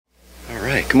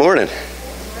Good morning.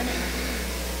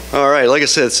 All right, like I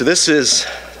said, so this is,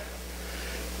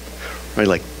 right,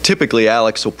 like typically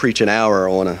Alex will preach an hour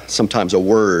on sometimes a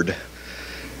word.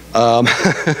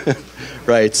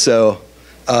 Right, so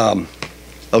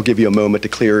I'll give you a moment to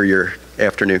clear your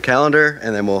afternoon calendar,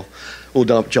 and then we'll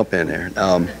jump in there.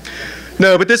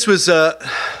 No, but this was a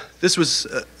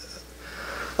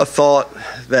thought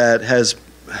that has,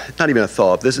 not even a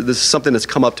thought, this is something that's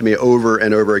come up to me over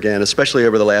and over again, especially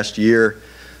over the last year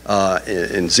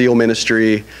in zeal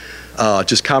ministry,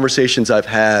 just conversations I've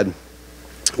had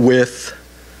with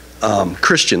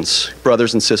Christians,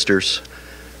 brothers and sisters,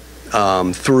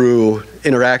 through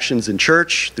interactions in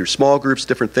church, through small groups,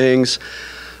 different things.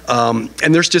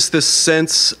 And there's just this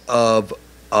sense of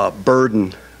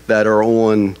burden that are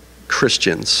on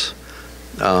Christians,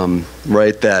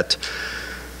 right? That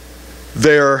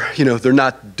they're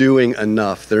not doing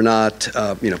enough. They're not,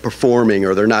 performing,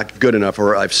 or they're not good enough,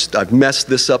 or I've messed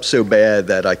this up so bad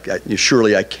that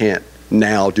surely I can't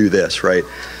now do this, right?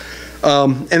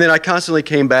 And then I constantly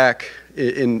came back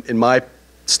in my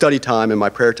study time and my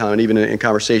prayer time, and even in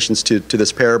conversations to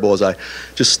this parable as I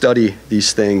just study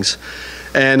these things.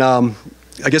 And I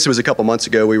guess it was a couple months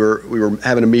ago we were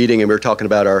having a meeting, and we were talking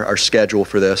about our schedule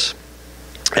for this,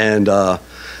 and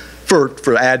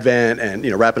for Advent, and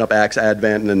wrapping up Acts,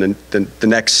 Advent, and then the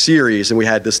next series. And we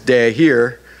had this day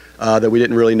here that we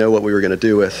didn't really know what we were going to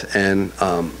do with. And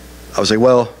I was like,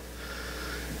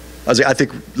 I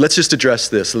think let's just address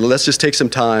this. Let's just take some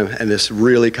time and just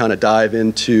really kind of dive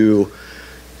into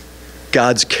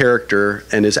God's character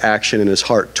and his action and his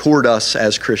heart toward us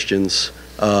as Christians.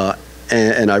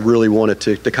 And I really wanted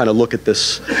to kind of look at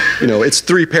this. It's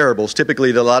three parables.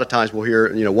 Typically, a lot of times we'll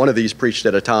hear, one of these preached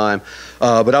at a time.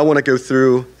 But I want to go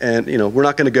through, and, we're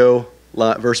not going to go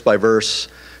verse by verse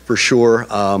for sure.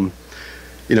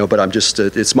 But I'm just,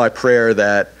 it's my prayer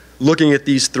that looking at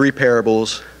these three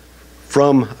parables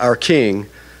from our King,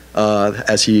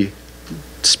 as he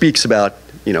speaks about,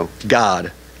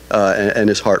 God, and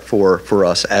his heart for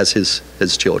us as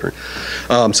his children.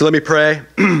 So let me pray,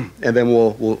 and then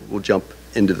we'll jump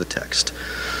into the text.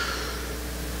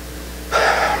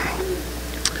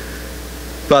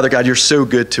 Father God, you're so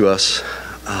good to us,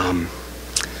 and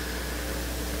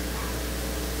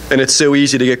it's so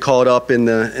easy to get caught up in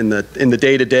the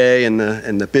day to day and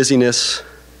the busyness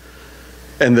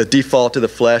and the default to the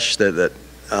flesh that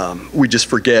we just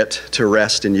forget to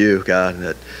rest in you, God.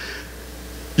 That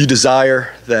you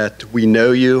desire that we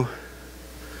know you,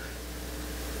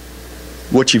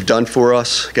 what you've done for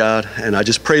us, God. And I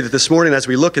just pray that this morning, as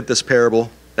we look at this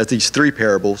parable, at these three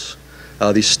parables,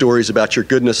 these stories about your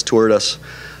goodness toward us,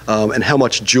 and how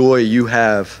much joy you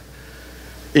have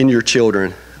in your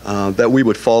children, that we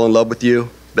would fall in love with you,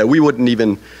 that we wouldn't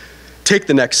even take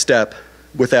the next step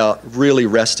without really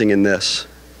resting in this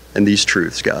and these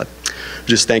truths, God.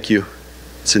 Just thank you.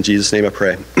 It's in Jesus' name I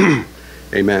pray.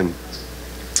 Amen.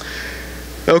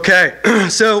 Okay,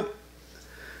 so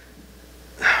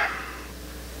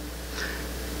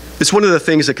it's one of the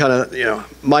things that kind of,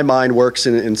 my mind works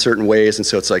in certain ways, and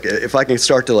so it's like if I can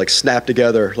start to snap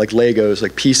together like Legos,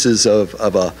 like pieces of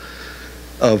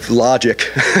logic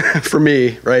for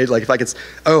me, right? Like if I can,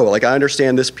 I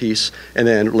understand this piece, and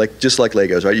then just like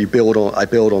Legos, right? I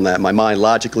build on that. My mind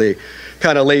logically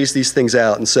kind of lays these things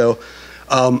out, and so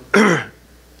I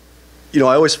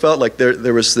always felt like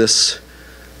there was this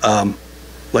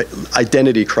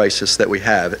identity crisis that we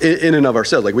have in and of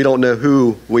ourselves. Like we don't know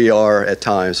who we are at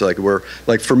times.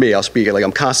 For me, I'll speak.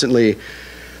 I'm constantly,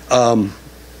 when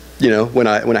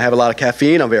I have a lot of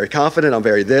caffeine, I'm very confident. I'm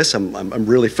very this. I'm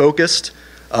really focused.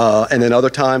 And then other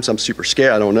times I'm super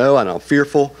scared. I don't know, and I'm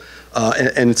fearful.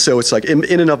 And so it's like in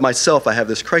and of myself, I have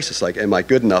this crisis. Like, am I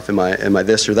good enough? Am I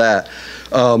this or that?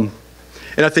 And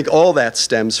I think all that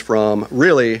stems from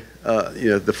really,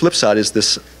 the flip side is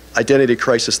this identity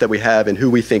crisis that we have in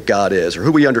who we think God is, or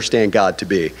who we understand God to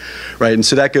be, right? And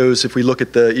so that goes, if we look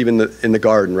at in the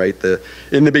garden, right?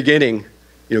 In the beginning,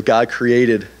 God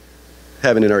created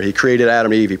heaven and earth. He created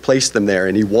Adam and Eve. He placed them there,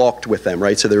 and he walked with them,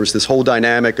 right? So there was this whole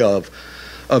dynamic of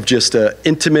just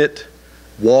intimate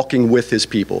walking with his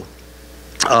people.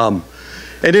 And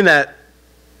in that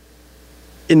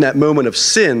moment of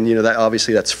sin, that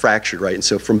obviously that's fractured, right? And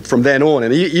so from then on,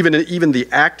 and even the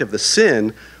act of the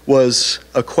sin was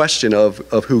a question of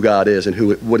who God is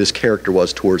and what his character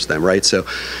was towards them, right? So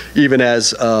even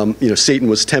as Satan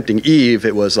was tempting Eve,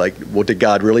 it was like, what did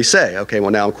God really say? Okay, well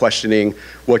now I'm questioning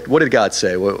what did God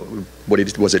say?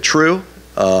 Was it true?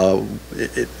 And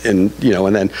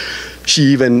then she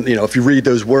even, if you read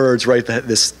those words, right,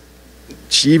 this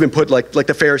she even put, like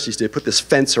the Pharisees did, put this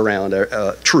fence around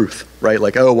truth, right?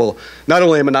 Like, oh, well, not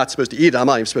only am I not supposed to eat it, I'm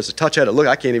not even supposed to touch it. Look,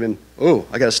 I can't even,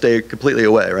 I got to stay completely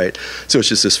away, right? So it's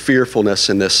just this fearfulness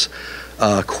and this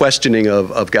questioning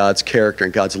of God's character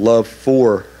and God's love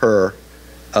for her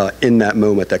in that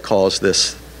moment that caused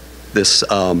this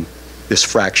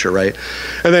fracture, right?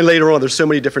 And then later on, there's so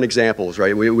many different examples,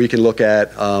 right? We can look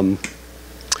at,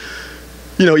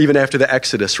 even after the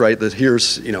Exodus, right? That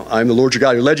here's, I'm the Lord your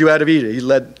God who led you out of Egypt. He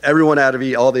led everyone out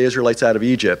of all the Israelites out of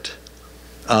Egypt.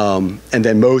 And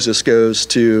then Moses goes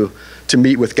to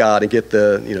meet with God and get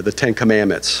the Ten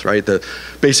Commandments, right?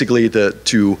 Basically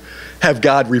to have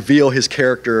God reveal his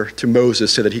character to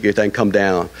Moses so that he could then come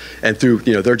down. And through,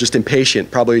 they're just impatient,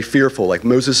 probably fearful. Like,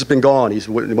 Moses has been gone.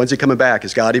 When's he coming back?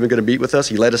 Is God even going to meet with us?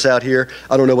 He led us out here.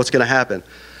 I don't know what's going to happen.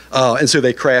 And so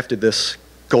they crafted this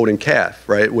golden calf,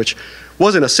 right? Which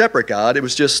wasn't a separate God. It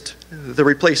was just the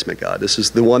replacement God. This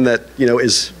is the one that,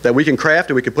 that we can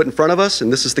craft and we can put in front of us.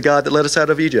 And this is the God that led us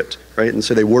out of Egypt, right? And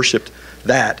so they worshiped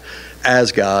that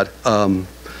as God,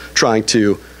 trying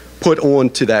to put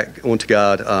onto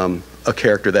God a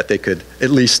character that they could at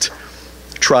least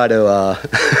try to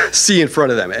see in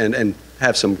front of them and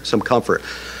have some comfort.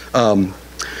 And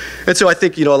so I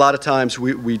think, a lot of times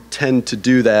we tend to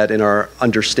do that in our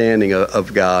understanding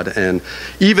of God, and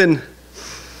even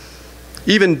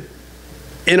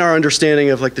in our understanding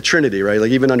of like the Trinity, right?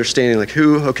 Like even understanding like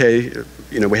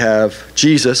we have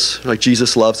Jesus, like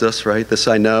Jesus loves us, right? This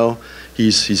I know.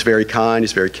 He's very kind,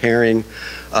 he's very caring.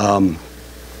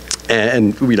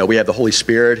 And we have the Holy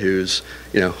Spirit, who's,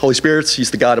 Holy Spirit's, he's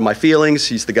the God of my feelings,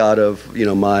 he's the God of,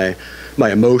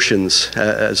 my emotions,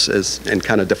 and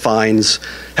kind of defines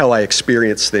how I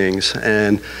experience things.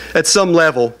 And at some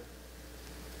level,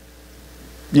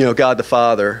 God the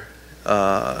Father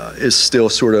is still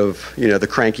sort of, the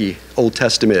cranky Old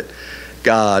Testament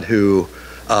God who,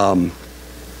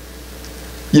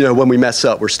 when we mess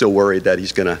up, we're still worried that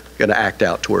he's gonna act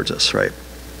out towards us, right?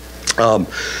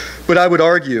 But I would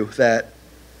argue that,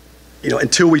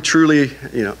 until we truly,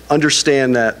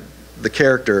 understand that the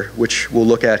character, which we'll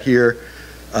look at here,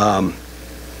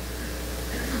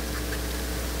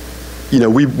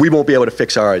 we won't be able to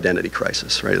fix our identity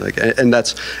crisis, right? Like, and I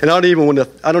don't even want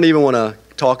to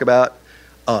talk about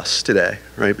us today,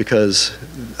 right? Because,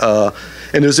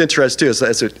 and it was interesting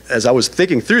too, as I was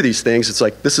thinking through these things, it's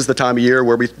like, this is the time of year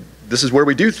where this is where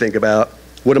we do think about,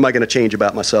 what am I going to change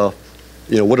about myself?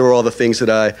 What are all the things that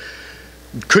I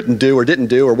couldn't do or didn't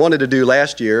do or wanted to do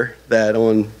last year that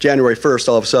on January 1st,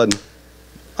 all of a sudden,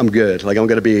 I'm good. Like, I'm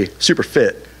going to be super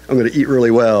fit. I'm going to eat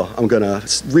really well. I'm going to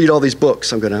read all these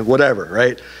books. I'm going to whatever,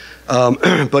 right?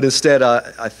 But instead,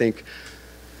 I think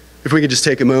if we could just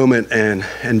take a moment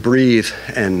and breathe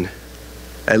and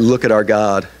look at our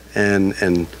God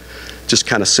and just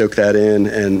kind of soak that in.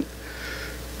 And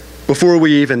before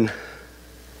we even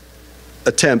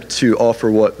attempt to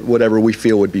offer whatever we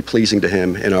feel would be pleasing to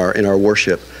him in our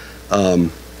worship,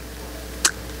 that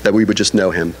we would just know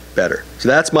him better. So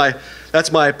that's my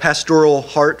pastoral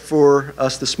heart for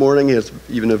us this morning. It's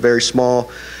even a very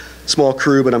small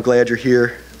crew, but I'm glad you're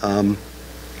here.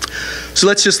 So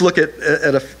let's just look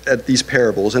at these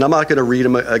parables, and I'm not going to read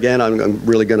them again. I'm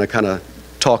really going to kind of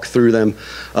talk through them.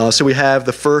 So we have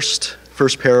the first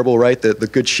parable, right? The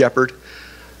good shepherd.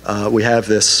 We have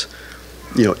this,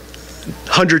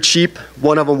 100 sheep,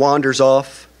 one of them wanders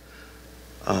off.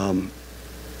 Very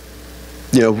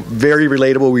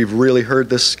relatable. We've really heard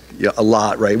this a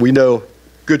lot, right? We know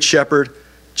good shepherd,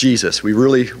 Jesus. We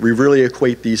really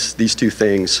equate these two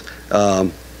things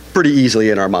pretty easily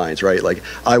in our minds, right? Like,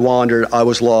 I wandered, I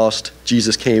was lost,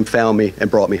 Jesus came, found me, and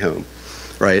brought me home,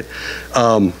 right?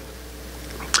 And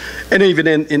even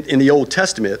in the Old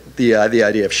Testament, the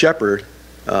idea of shepherd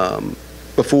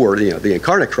before the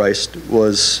incarnate Christ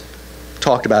was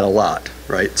talked about a lot,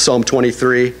 right? Psalm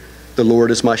 23, the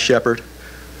Lord is my shepherd,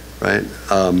 right?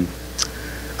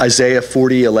 Isaiah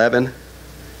 40:11,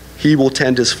 he will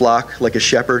tend his flock like a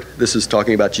shepherd. This is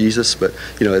talking about Jesus, but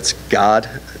it's God,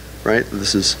 right?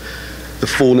 This is the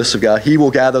fullness of God. He will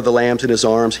gather the lambs in his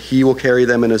arms. He will carry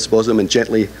them in his bosom and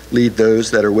gently lead those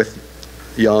that are with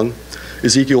young.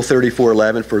 Ezekiel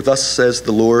 34:11, for thus says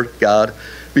the Lord God,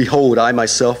 behold, I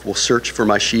myself will search for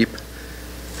my sheep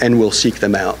and will seek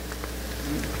them out.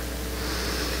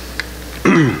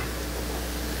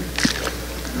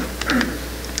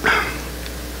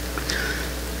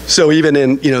 So even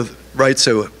in, right,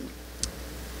 so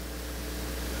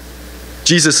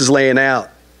Jesus is laying out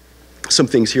some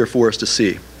things here for us to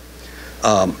see.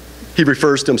 He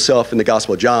refers to himself in the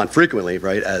Gospel of John frequently,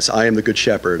 right, as I am the good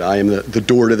shepherd, I am the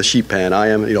door to the sheep pen, I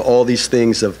am, all these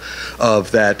things of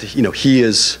that, he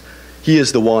He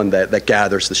is the one that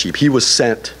gathers the sheep. He was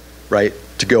sent, right,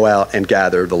 to go out and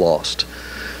gather the lost.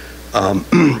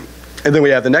 And then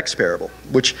we have the next parable,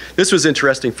 which this was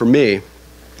interesting for me,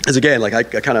 as again, like I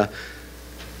kind of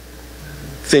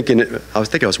thinking, I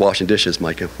was washing dishes,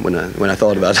 Micah, when I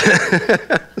thought about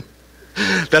it.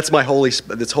 That's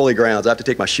holy grounds. I have to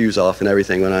take my shoes off and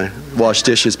everything when I wash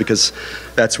dishes, because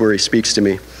that's where he speaks to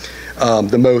me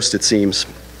the most, it seems,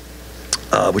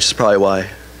 which is probably why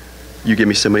you give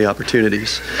me so many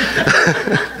opportunities.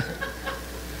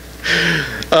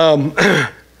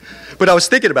 But I was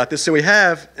thinking about this. So we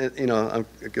have, I'm getting a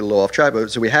little off track, but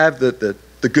so we have the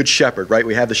good shepherd, right?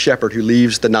 We have the shepherd who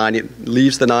leaves the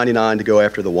 99 to go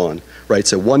after the one, right?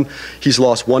 So he's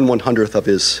lost 1/100th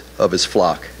of his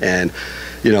flock, and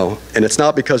and it's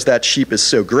not because that sheep is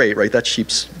so great, right? That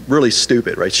sheep's really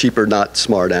stupid, right? Sheep are not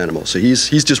smart animals. So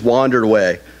he's just wandered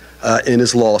away in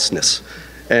his lostness,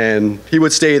 and he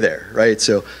would stay there, right?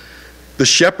 So the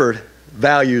shepherd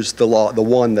values the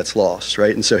one that's lost,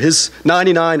 right? And so his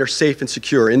 99 are safe and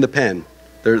secure in the pen.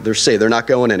 They're safe. They're not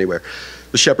going anywhere.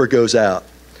 The shepherd goes out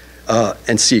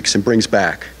and seeks and brings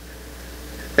back.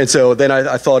 And so then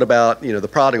I thought about, the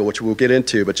prodigal, which we'll get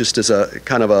into, but just as a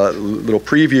kind of a little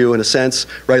preview in a sense,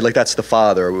 right? Like that's the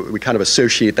father. We kind of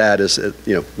associate that as,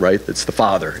 right? It's the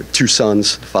father, two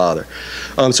sons, the father.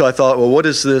 So I thought, well, what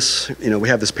is this? We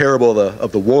have this parable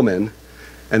of the woman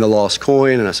and the lost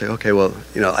coin, and I say, okay, well,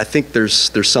 I think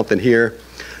there's something here,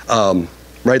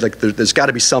 right? Like there's got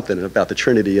to be something about the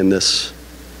Trinity in this,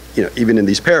 even in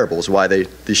these parables, why they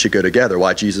should go together,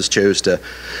 why Jesus chose to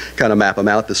kind of map them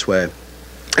out this way.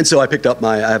 And so I picked up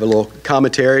I have a little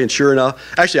commentary, and sure enough,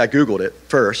 actually I Googled it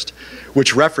first,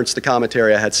 which referenced the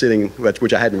commentary I had sitting,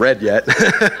 which I hadn't read yet.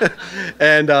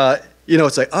 And,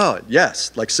 it's like, oh,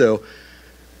 yes, like so.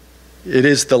 It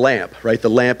is the lamp, right? The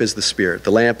lamp is the Spirit.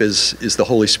 The lamp is the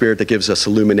Holy Spirit that gives us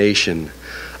illumination.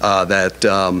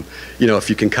 If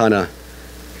you can kind of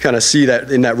see that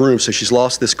in that room. So she's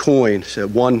lost this coin, so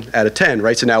 1 out of 10,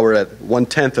 right? So now we're at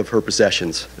 1/10 of her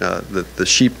possessions. The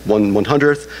sheep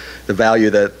 1/100th, the value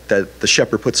that the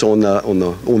shepherd puts on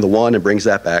the one and brings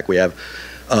that back. We have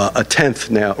a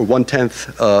tenth now, or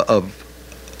 1/10 of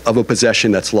a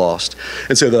possession that's lost.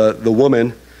 And so the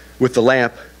woman with the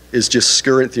lamp is just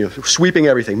sweeping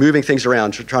everything, moving things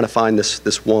around, trying to find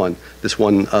this one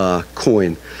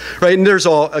coin, right? And there's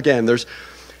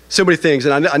so many things,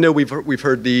 and I know we've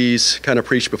heard these kind of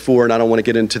preached before, and I don't want to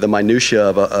get into the minutia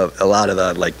of a lot of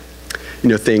the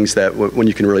things that when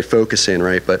you can really focus in,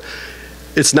 right? But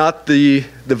it's not the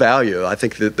value. I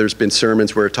think that there's been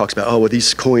sermons where it talks about, oh, well,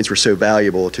 these coins were so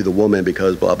valuable to the woman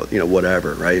because blah blah,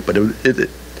 whatever, right? But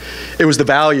it was the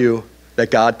value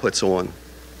that God puts on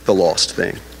the lost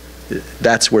thing.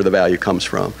 That's where the value comes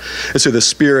from. And so the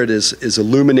Spirit is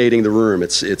illuminating the room.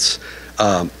 It's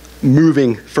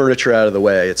moving furniture out of the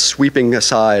way. It's sweeping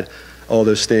aside all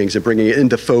those things and bringing it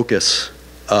into focus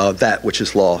that which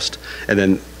is lost, and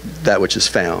then that which is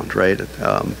found, right,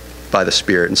 by the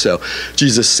Spirit. And so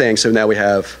Jesus is saying, so now we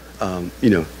have,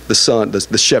 the Son,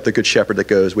 the Good Shepherd that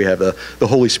goes. We have the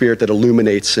Holy Spirit that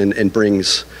illuminates and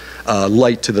brings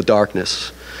light to the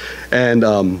darkness. And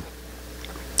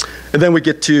then we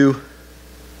get to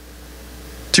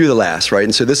the last, right?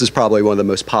 And so this is probably one of the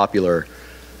most popular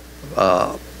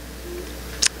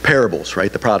parables,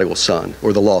 right? The prodigal son,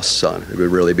 or the lost son. It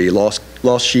would really be lost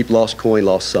sheep, lost coin,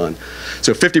 lost son.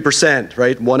 So 50%,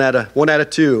 right? One out of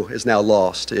two is now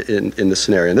lost in this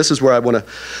scenario. And this is where I want to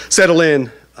settle in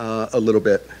a little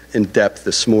bit in depth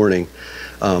this morning.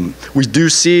 We do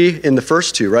see in the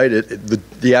first two, right?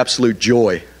 The absolute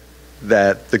joy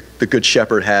that the good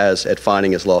shepherd has at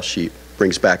finding his lost sheep,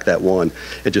 brings back that one,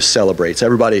 and just celebrates.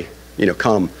 Everybody,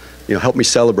 come, help me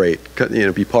celebrate,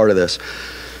 be part of this.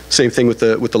 Same thing with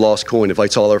the lost coin,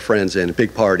 invites all our friends in, a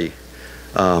big party.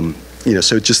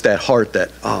 So just that heart that,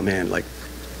 oh man, like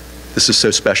this is so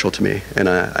special to me, and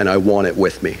I want it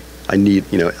with me. I need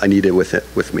it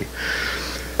with me.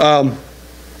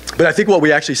 But I think what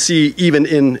we actually see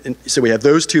even so we have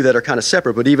those two that are kind of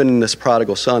separate, but even in this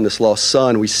prodigal son, this lost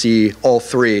son, we see all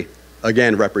three,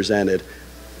 again, represented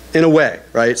in a way,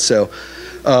 right? So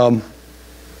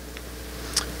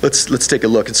let's take a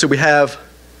look. And so we have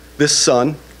this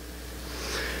son,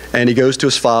 and he goes to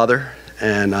his father,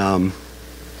 and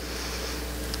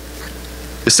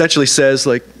essentially says,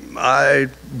 like, I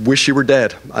wish you were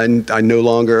dead. I no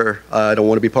longer, I don't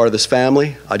want to be part of this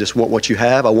family. I just want what you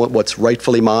have. I want what's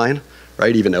rightfully mine,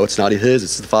 right? Even though it's not his,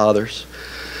 it's the father's.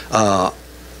 I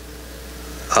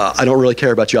don't really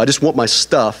care about you. I just want my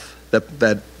stuff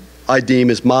that I deem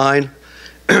is mine,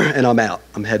 and I'm out.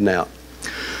 I'm heading out.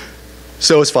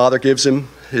 So his father gives him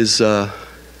his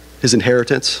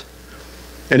inheritance,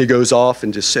 And he goes off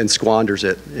and squanders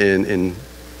it in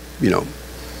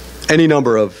any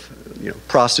number of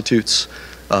prostitutes,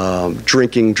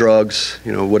 drinking, drugs,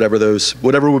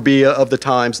 whatever would be of the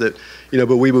times that,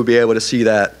 but we would be able to see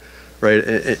that, right,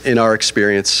 in our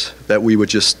experience, that we would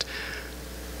just,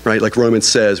 right, like Romans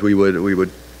says, we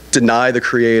would deny the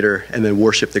Creator and then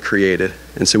worship the created.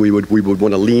 And so we would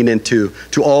want to lean into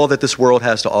all that this world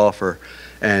has to offer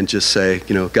and just say,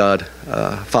 God,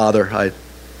 Father, I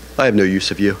have no use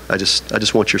of you. I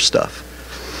just want your stuff.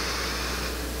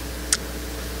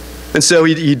 And so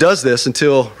he does this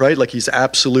until, right, like he's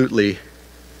absolutely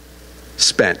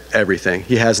spent everything.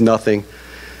 He has nothing.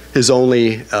 His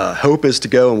only hope is to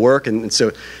go and work. And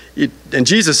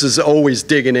Jesus is always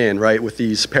digging in, right, with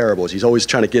these parables. He's always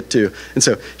trying to get to. And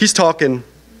so he's talking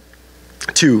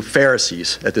to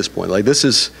Pharisees at this point. Like, this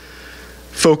is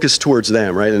focused towards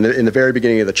them, right? In the very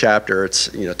beginning of the chapter, it's,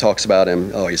 talks about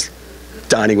him, he's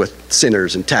dining with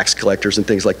sinners and tax collectors and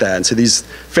things like that. And so these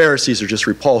Pharisees are just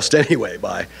repulsed anyway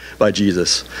by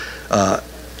Jesus.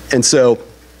 And so,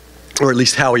 or at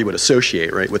least how he would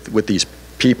associate, right, with these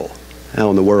people out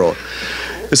in the world.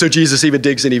 And so Jesus even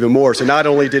digs in even more. So not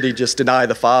only did he just deny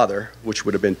the Father, which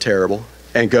would have been terrible,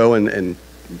 and go and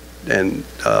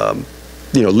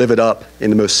live it up in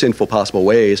the most sinful possible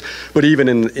ways, but even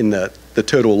in the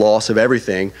total loss of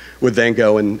everything, would then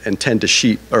go and tend to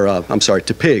sheep, or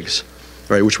to pigs,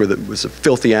 right, which was a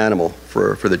filthy animal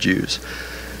for the Jews.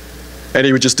 And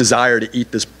he would just desire to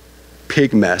eat this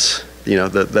pig mess,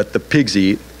 that the pigs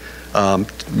eat,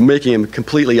 making him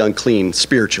completely unclean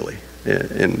spiritually,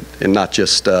 and not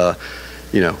just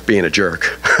being a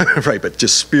jerk, right, but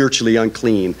just spiritually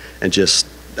unclean and just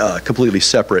completely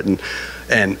separate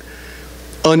and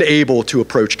unable to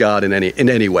approach God in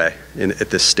any way at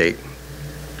this state.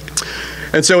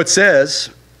 And so it says,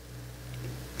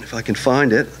 if I can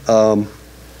find it,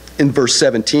 in verse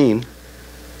 17,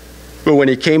 but when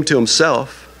he came to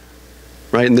himself,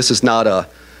 right, and this is not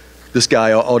this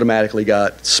guy automatically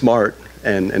got smart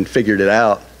and figured it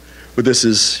out, but this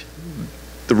is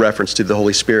the reference to the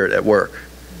Holy Spirit at work,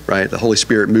 right? The Holy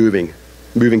Spirit moving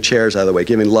chairs out of the way,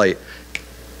 giving light.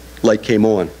 Light came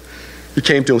on. He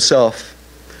came to himself,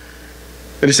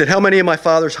 and he said, how many of my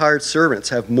father's hired servants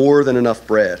have more than enough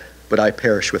bread, but I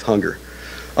perish with hunger?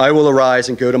 I will arise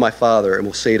and go to my father and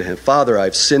will say to him, Father, I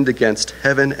have sinned against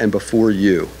heaven and before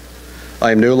you.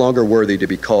 I am no longer worthy to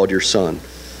be called your son.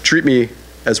 Treat me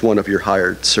as one of your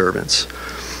hired servants.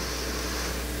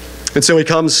 And so he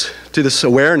comes to this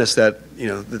awareness that,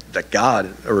 that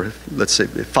God, or let's say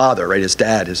Father, right, his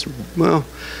dad, he's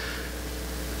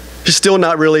still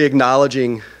not really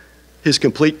acknowledging his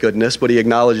complete goodness, but he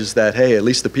acknowledges that, hey, at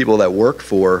least the people that work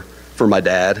for my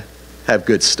dad have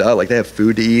good stuff. Like, they have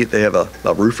food to eat. They have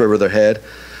a roof over their head.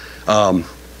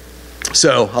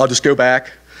 So I'll just go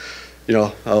back.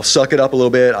 I'll suck it up a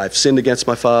little bit. I've sinned against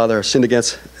my father. I've sinned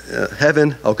against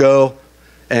heaven. I'll go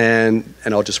and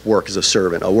I'll just work as a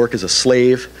servant. I'll work as a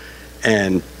slave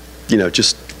and,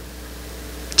 just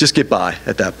get by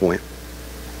at that point.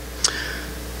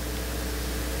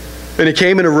 And he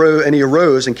came and he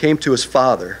arose and came to his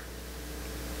father.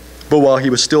 But while he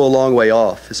was still a long way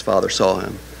off, his father saw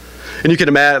him. And you can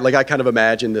imagine, like, I kind of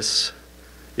imagine this,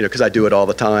 because I do it all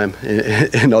the time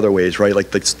in other ways, right? Like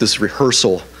this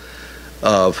rehearsal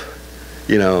of,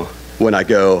 when I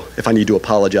go, if I need to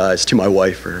apologize to my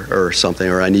wife or something,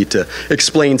 or I need to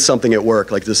explain something at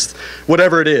work, like this,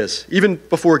 whatever it is, even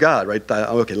before God, right?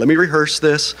 Okay, let me rehearse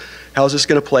this. How's this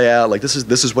going to play out? Like, this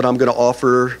is what I'm going to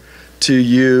offer to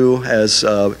you as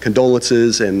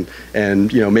condolences, and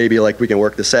maybe like we can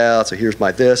work this out. So here's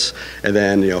my this, and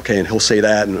then okay, and he'll say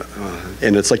that,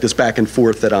 and it's like this back and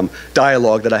forth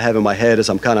dialogue that I have in my head as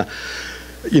I'm kind of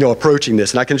approaching this,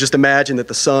 and I can just imagine that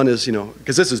the son is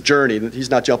because this is journey.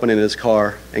 He's not jumping in his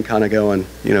car and kind of going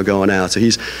out. So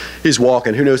he's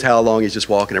walking. Who knows how long he's just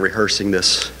walking and rehearsing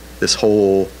this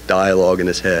whole dialogue in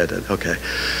his head. And okay,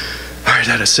 all right,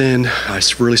 Dad, I sinned. I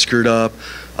really screwed up.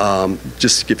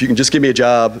 Just if you can just give me a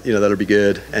job, that'll be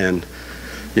good. And,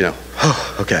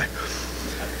 okay.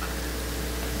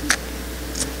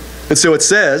 And so it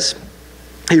says,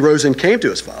 he rose and came to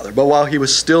his father. But while he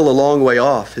was still a long way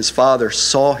off, his father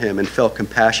saw him and felt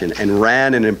compassion and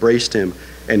ran and embraced him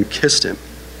and kissed him.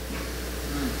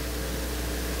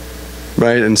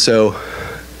 Right? And so,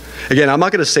 again, I'm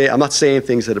not saying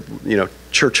things that,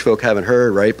 church folk haven't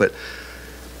heard, right? But,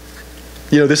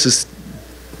 this is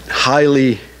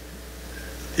highly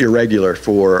irregular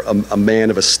for a man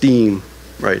of esteem,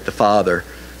 right, the father,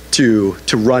 to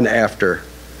run after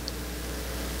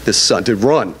this son, to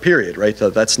run, period, right? So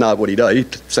that's not what he does. He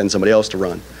sends somebody else to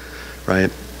run,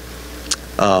 right?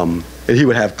 And he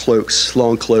would have cloaks,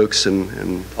 long cloaks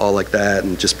and all like that,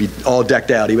 and just be all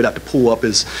decked out. He would have to pull up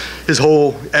his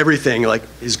whole everything, like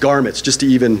his garments, just to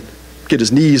even get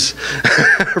his knees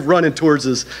running towards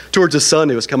his son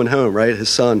who was coming home, right? His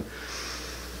son.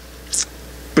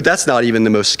 But that's not even the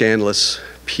most scandalous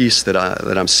piece that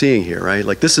I'm seeing here, right?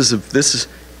 Like this is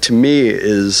to me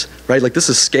is right. Like this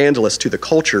is scandalous to the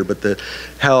culture, but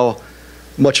how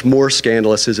much more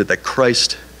scandalous is it that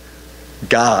Christ,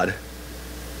 God,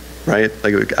 right?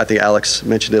 Like I think Alex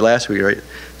mentioned it last week, right?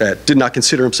 That did not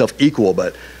consider himself equal,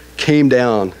 but came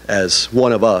down as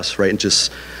one of us, right? And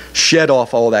just shed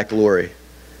off all that glory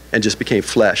and just became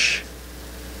flesh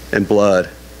and blood.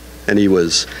 And he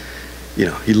was,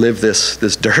 he lived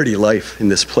this dirty life in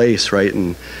this place, right?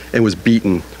 And was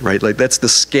beaten, right? Like that's the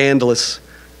scandalous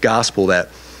gospel, that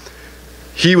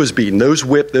he was beaten. Those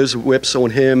whips on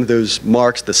him, those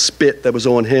marks, the spit that was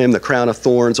on him, the crown of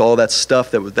thorns, all that stuff,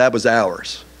 that was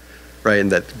ours, right?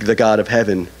 And that the God of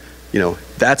heaven,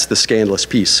 that's the scandalous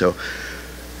piece. So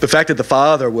the fact that the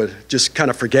Father would just kind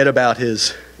of forget about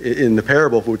in the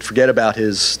parable, would forget about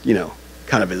his,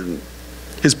 kind of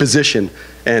his position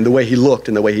and the way he looked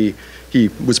and the way he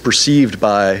was perceived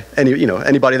by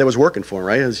anybody that was working for him,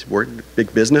 right? He's working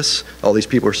big business. All these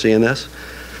people are seeing this.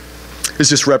 It's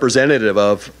just representative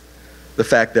of the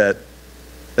fact that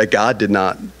God did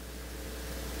not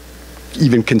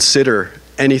even consider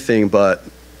anything but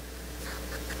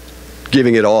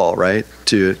giving it all, right?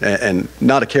 And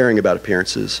not caring about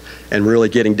appearances, and really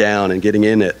getting down and getting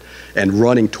in it and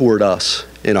running toward us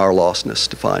in our lostness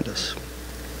to find us.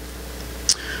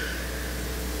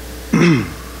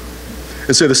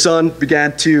 And so the son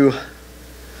began to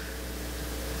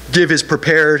give his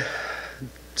prepared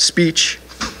speech.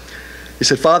 He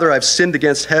said, "Father, I've sinned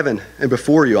against heaven and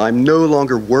before you. I'm no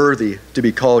longer worthy to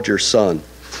be called your son."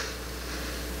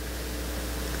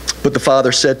 But the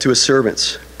father said to his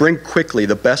servants, "Bring quickly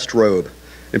the best robe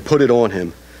and put it on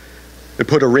him, and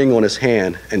put a ring on his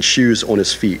hand and shoes on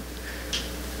his feet.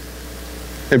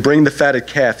 And bring the fatted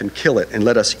calf and kill it, and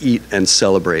let us eat and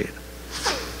celebrate."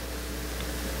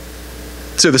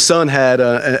 So the son had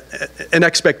an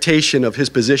expectation of his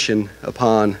position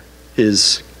upon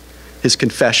his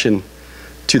confession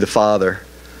to the father,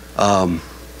 but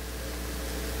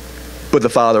the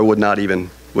father would not even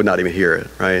hear it,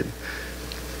 right?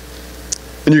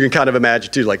 And you can kind of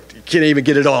imagine too, like, you can't even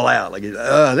get it all out, like,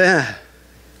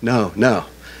 no.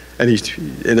 And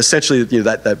essentially,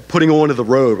 that putting on of the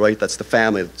robe, right? That's the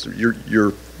family.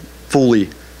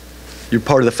 You're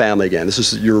part of the family again. This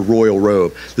is your royal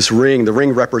robe. This ring, the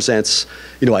ring represents,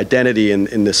 identity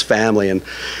in this family. And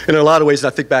in a lot of ways,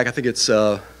 and I think it's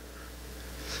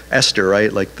Esther,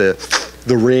 right? Like the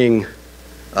ring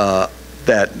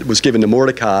that was given to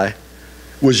Mordecai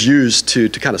was used to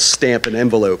kind of stamp an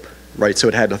envelope, right? So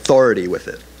it had authority with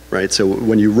it, right? So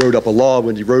when you wrote up a law,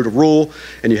 when you wrote a rule,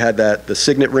 and you had the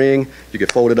signet ring, you could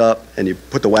fold it up, and you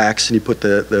put the wax, and you put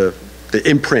the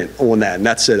imprint on that, and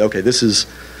that said, okay, this is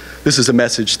a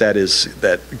message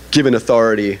that given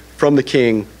authority from the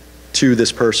king to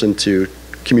this person to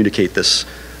communicate this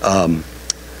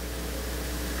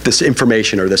this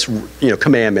information or this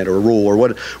commandment or rule or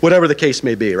whatever the case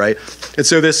may be, right? And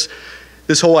so this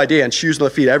whole idea, and shoes on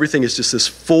the feet, everything is just this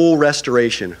full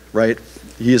restoration, right?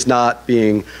 He is not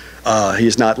being he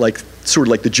is not like sort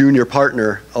of like the junior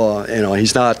partner.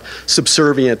 He's not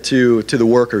subservient to the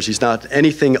workers. He's not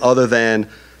anything other than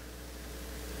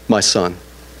my son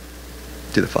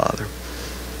to the Father.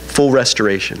 Full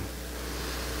restoration.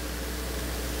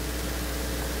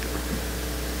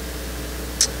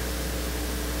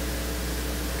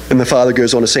 And the Father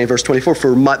goes on to say in verse 24,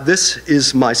 this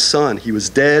is my son. He was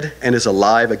dead and is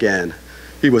alive again.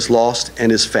 He was lost and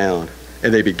is found.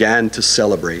 And they began to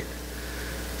celebrate.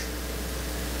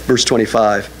 Verse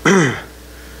 25.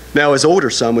 Now his older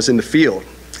son was in the field,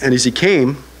 and as he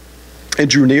came and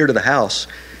drew near to the house,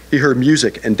 he heard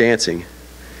music and dancing.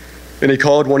 And he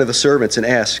called one of the servants and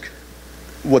asked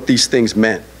what these things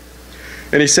meant.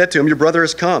 And he said to him, "Your brother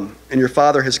has come, and your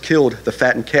father has killed the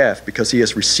fattened calf, because he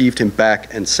has received him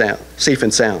back and safe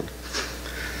and sound."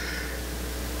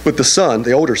 But the son,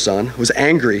 the older son, was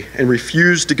angry and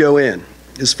refused to go in.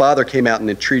 His father came out and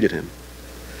entreated him.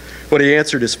 But he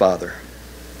answered his father,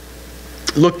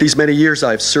 "Look, these many years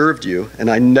I have served you, and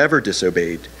I never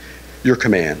disobeyed your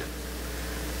command.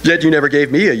 Yet you never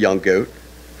gave me a young goat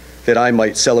that I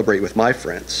might celebrate with my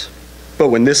friends. But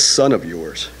when this son of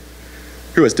yours,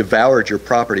 who has devoured your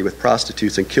property with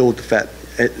prostitutes and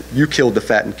you killed the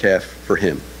fattened calf for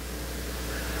him."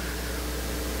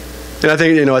 And I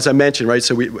think, as I mentioned, right,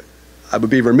 so I would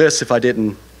be remiss if I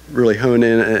didn't really hone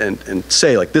in and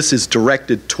say, like, this is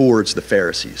directed towards the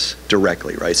Pharisees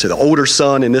directly, right? So the older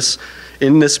son in this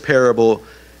parable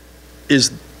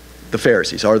is the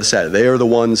Pharisees, are the Sadducees. They are the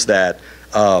ones that,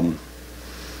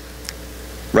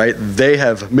 right, they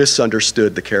have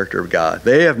misunderstood the character of God.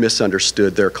 They have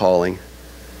misunderstood their calling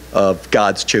of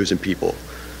God's chosen people,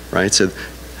 right? So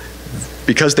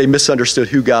because they misunderstood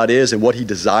who God is and what he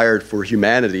desired for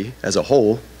humanity as a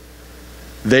whole,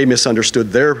 they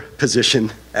misunderstood their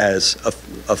position as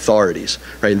authorities,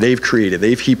 right? And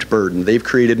they've heaped burden. They've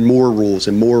created more rules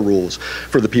and more rules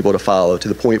for the people to follow, to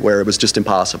the point where it was just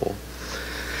impossible.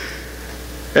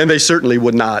 And they certainly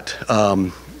would not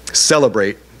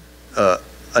celebrate a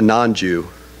non-Jew,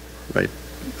 right?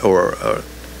 Or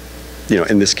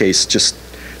in this case, just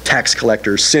tax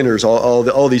collectors, sinners,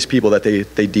 all these people that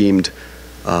they deemed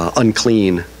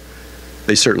unclean.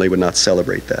 They certainly would not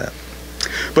celebrate that.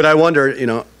 But I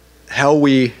wonder, how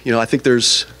we, I think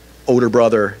there's older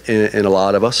brother in a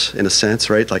lot of us, in a sense,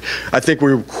 right? Like, I think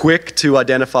we're quick to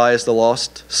identify as the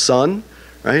lost son,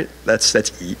 right? I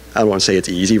don't want to say it's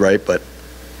easy, right? But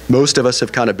most of us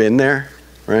have kind of been there,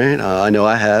 right? I know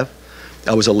I have.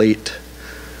 I was a late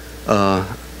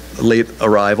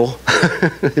arrival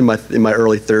in my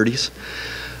early 30s.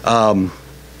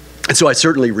 And so I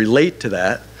certainly relate to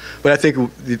that. But I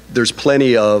think there's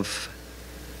plenty of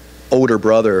older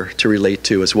brother to relate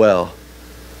to as well.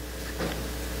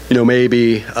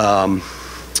 Maybe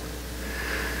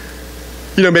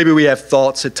we have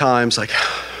thoughts at times like,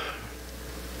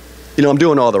 I'm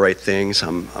doing all the right things.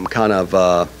 I'm kind of,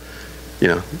 I'm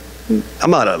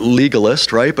not a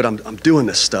legalist, right? But I'm doing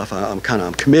this stuff. I'm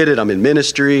committed. I'm in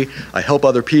ministry. I help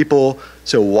other people.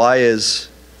 So why is,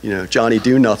 Johnny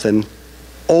do nothing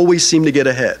always seem to get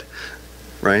ahead,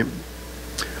 right?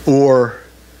 Or,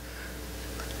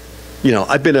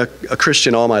 I've been a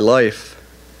Christian all my life.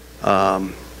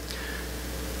 I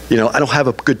don't have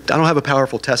a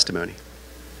powerful testimony.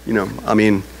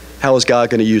 How is God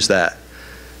going to use that?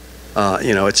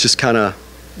 It's just kind of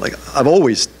like, I've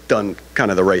always done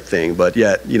kind of the right thing, but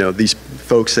yet, these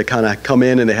folks that kind of come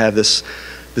in and they have this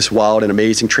wild and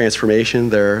amazing transformation,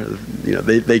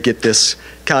 they get this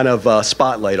kind of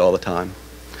spotlight all the time.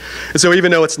 And so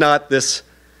even though it's not this,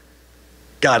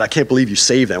 God, I can't believe you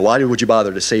saved them. Why would you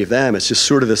bother to save them? It's just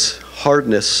sort of this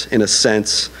hardness in a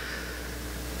sense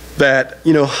that,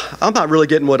 I'm not really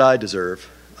getting what I deserve.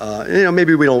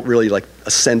 Maybe we don't really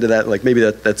ascend to that. Maybe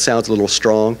that sounds a little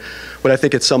strong. But I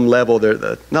think at some level,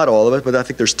 not all of it, but I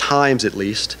think there's times at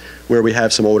least where we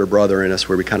have some older brother in us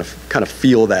where we kind of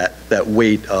feel that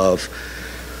weight of,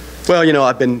 well,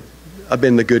 I've been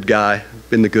the good guy,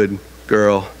 been the good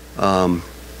girl. When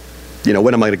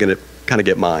am I going to kind of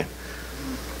get mine?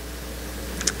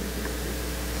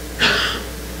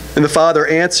 And the father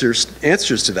answers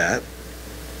to that.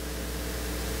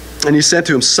 And he said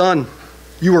to him, Son,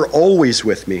 you are always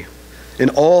with me, and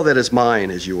all that is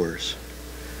mine is yours.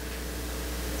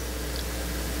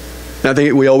 And I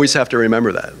think we always have to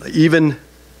remember that. Even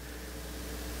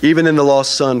in the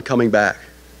lost son coming back,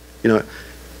 the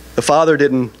father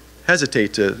didn't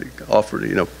hesitate to offer,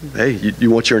 hey, you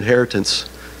want your inheritance.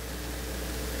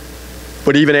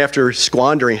 But even after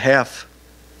squandering half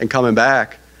and coming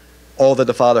back, all that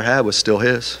the father had was still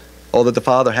his. All that the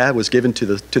father had was given to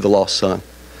the lost son.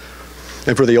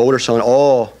 And for the older son,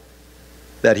 all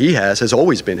that he has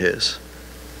always been his.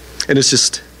 And it's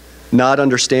just not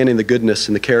understanding the goodness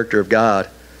and the character of God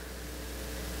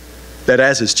that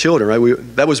as his children, right?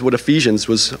 That was what Ephesians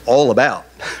was all about,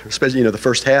 especially, the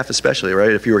first half especially,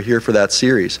 right? If you were here for that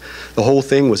series. The whole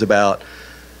thing was about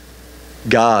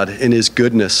God in his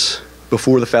goodness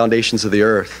before the foundations of the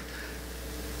earth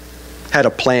had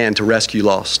a plan to rescue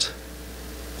lost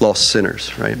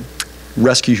sinners, right?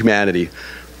 Rescue humanity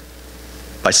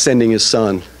by sending his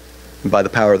son and by the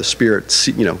power of the Spirit,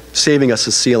 saving us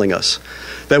and sealing us,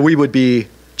 that we would be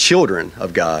children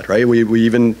of God, right? We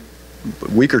even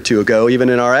a week or two ago, even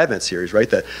in our Advent series, right,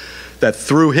 that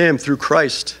through him, through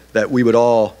Christ, that we would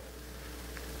all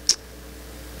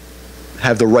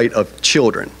have the right of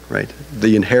children, right?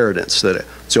 The inheritance.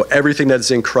 So everything that is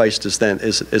in Christ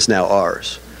is now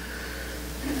ours.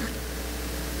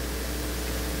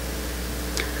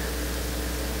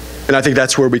 And I think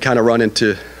that's where we kind of run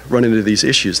into these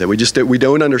issues, that we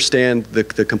don't understand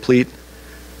the complete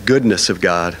goodness of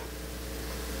God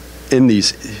in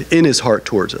his heart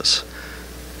towards us.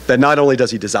 That not only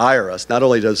does he desire us, not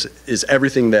only is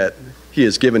everything that he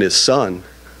has given his son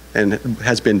and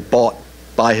has been bought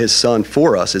by his son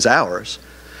for us is ours,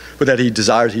 but that he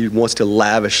wants to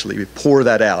lavishly pour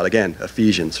that out. Again,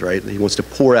 Ephesians, right? He wants to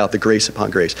pour out the grace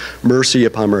upon grace, mercy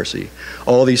upon mercy.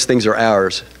 All these things are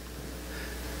ours.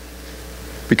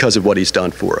 because of what he's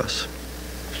done for us.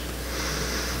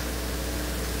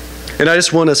 And I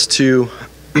just want us to,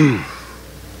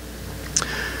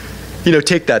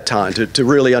 take that time to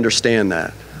really understand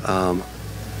that.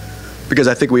 Because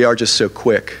I think we are just so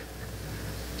quick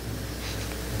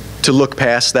to look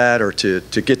past that, or to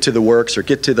get to the works, or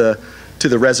get to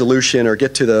the resolution, or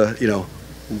get to the,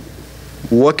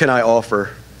 what can I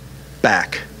offer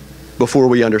back, before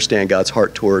we understand God's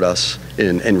heart toward us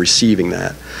in receiving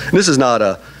that. And this is not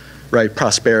a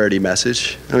prosperity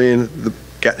message. I mean,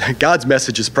 God's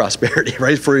message is prosperity,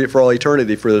 right, for all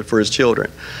eternity, for his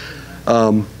children.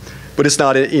 But it's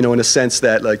not, in a sense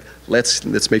that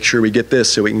let's make sure we get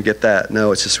this so we can get that.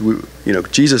 No, it's just,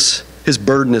 Jesus, his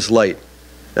burden is light.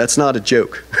 That's not a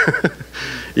joke.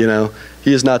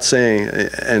 He is not saying,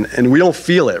 and we don't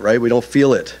feel it, right? We don't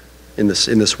feel it in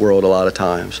this world a lot of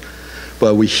times.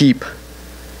 But we heap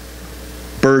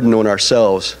burden on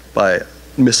ourselves by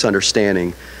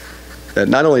misunderstanding that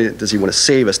not only does he want to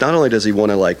save us, not only does he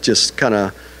want to just kind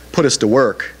of put us to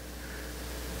work,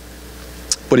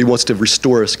 but he wants to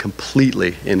restore us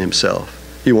completely in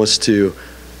himself. He wants to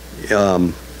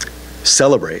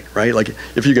celebrate, right?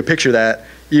 If you can picture that,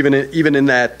 even in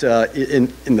that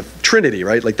in the Trinity,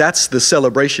 right? That's the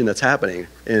celebration that's happening.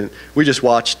 And we just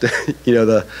watched,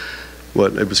 it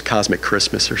was Cosmic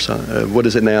Christmas or something. What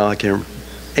is it now? I can't remember.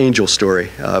 Angel Story.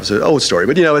 It was an old story,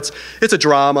 but it's a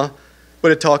drama.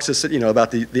 But it talks us,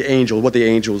 about the angel, what the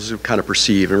angels kind of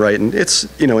perceive, right? And it's,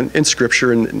 in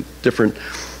Scripture and different.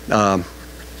 I'm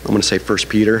going to say 1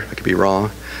 Peter. I could be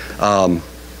wrong.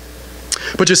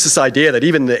 But just this idea that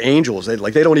even the angels, they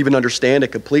don't even understand it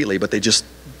completely, but they just,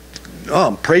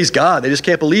 praise God. They just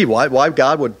can't believe why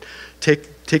God would take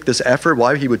this effort,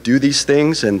 why he would do these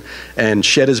things and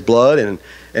shed his blood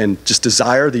and just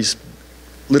desire these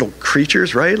little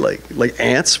creatures, right? Like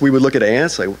ants. We would look at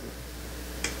ants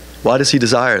why does he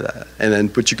desire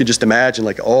that? But you can just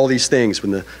imagine all these things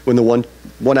when the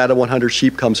one out of 100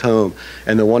 sheep comes home,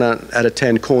 and the 1 out of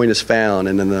 10 coin is found,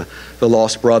 and then the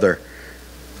lost brother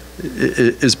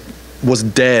was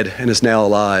dead and is now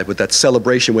alive, with that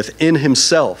celebration within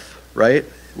himself, right?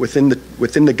 Within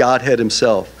the Godhead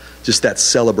himself, just that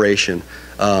celebration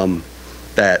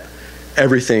that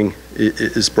everything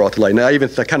is brought to light. Now, I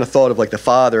kind of thought of the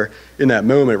Father in that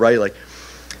moment, right?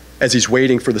 As he's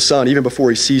waiting for the Son, even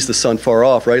before he sees the Son far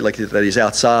off, right? That he's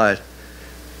outside.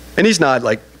 And he's not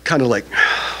I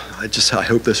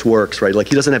hope this works, right?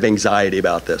 He doesn't have anxiety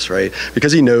about this, right?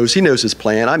 Because he knows his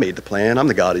plan. I made the plan. I'm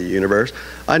the God of the universe.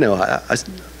 I know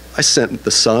I sent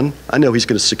the Son. I know he's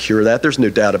going to secure that. There's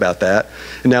no doubt about that.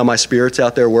 And now my Spirit's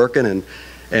out there working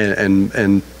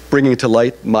and bringing to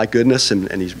light my goodness,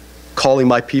 and he's calling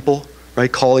my people,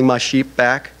 right? Calling my sheep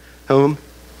back home.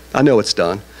 I know it's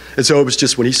done. And so it was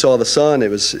just, when he saw the Son, it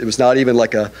was not even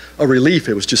a relief.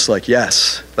 It was just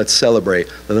yes, let's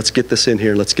celebrate. Let's get this in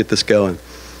here. Let's get this going,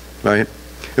 right?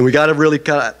 And we got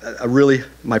to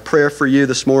my prayer for you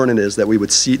this morning is that you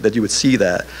would see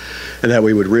that, and that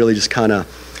we would really just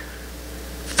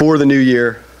for the new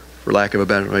year, for lack of a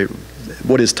better, right?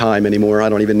 What is time anymore? I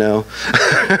don't even know.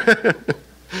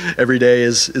 Every day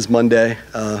is Monday,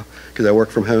 because I work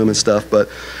from home and stuff, but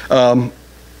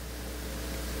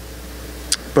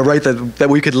right, that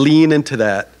we could lean into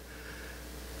that.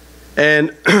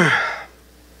 And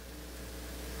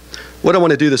what I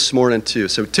want to do this morning too,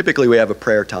 so typically we have a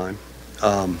prayer time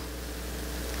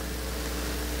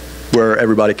where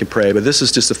everybody can pray, but this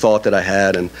is just a thought that I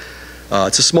had, and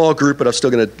it's a small group, but I'm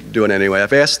still going to do it anyway.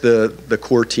 I've asked the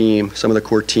core team, some of the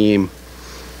core team,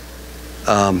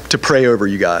 to pray over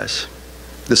you guys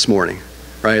this morning,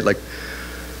 right?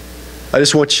 I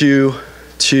just want you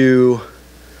to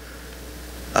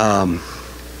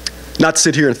not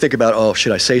sit here and think about,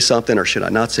 should I say something or should I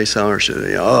not say something, or should,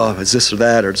 is this or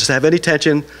that, or just have any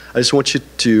tension. I just want you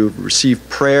to receive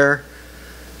prayer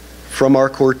from our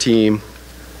core team,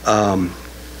 that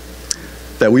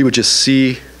we would just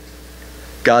see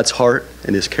God's heart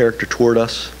and his character toward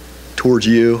us, towards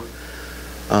you,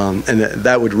 and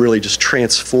that would really just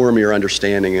transform your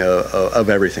understanding of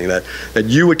everything, that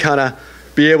you would kind of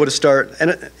be able to start,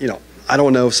 and I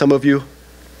don't know some of you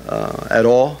at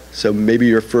all, so maybe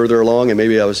you're further along, and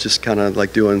maybe I was just kind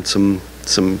of doing some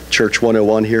church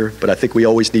 101 here, but I think we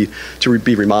always need to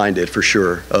be reminded for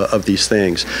sure of these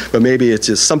things. But maybe it's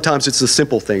just, sometimes it's the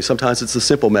simple thing, sometimes it's the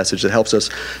simple message that helps us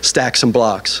stack some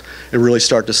blocks and really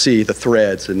start to see the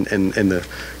threads and the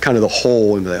kind of the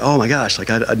whole, and oh my gosh,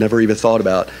 I'd never even thought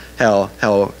about how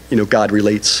God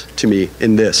relates to me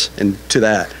in this and to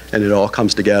that, and it all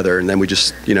comes together, and then we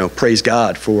just praise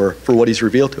God for what he's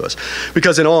revealed to us.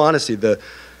 Because in all honesty, the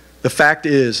fact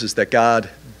is that God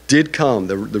did come,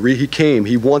 he came,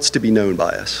 he wants to be known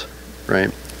by us,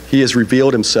 right? He has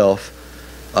revealed himself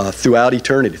throughout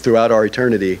eternity, throughout our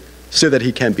eternity, so that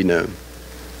he can be known.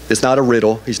 It's not a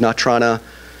riddle. He's not trying to,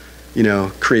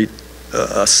 create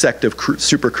a sect of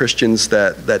super Christians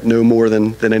that know more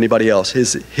than anybody else.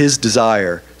 His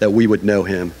desire that we would know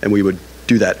him and we would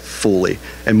do that fully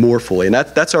and more fully. And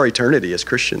that's our eternity as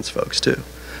Christians, folks, too.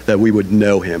 That we would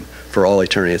know him for all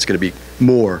eternity. It's going to be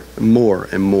more and more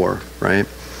and more, right?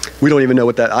 We don't even know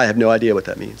what I have no idea what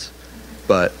that means.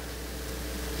 But,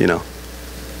 I'm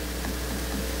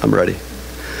ready.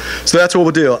 So that's what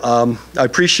we'll do. I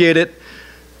appreciate it,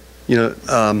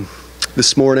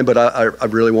 this morning, but I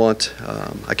really want,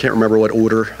 I can't remember what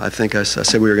order I think I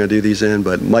said we were going to do these in,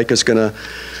 but Micah's going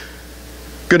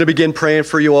to begin praying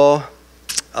for you all.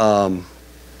 And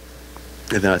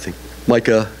then I think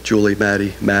Micah, Julie,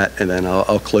 Maddie, Matt, and then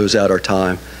I'll close out our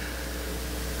time.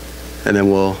 And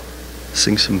then we'll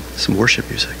sing some worship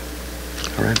music.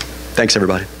 All right. Thanks,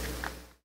 everybody.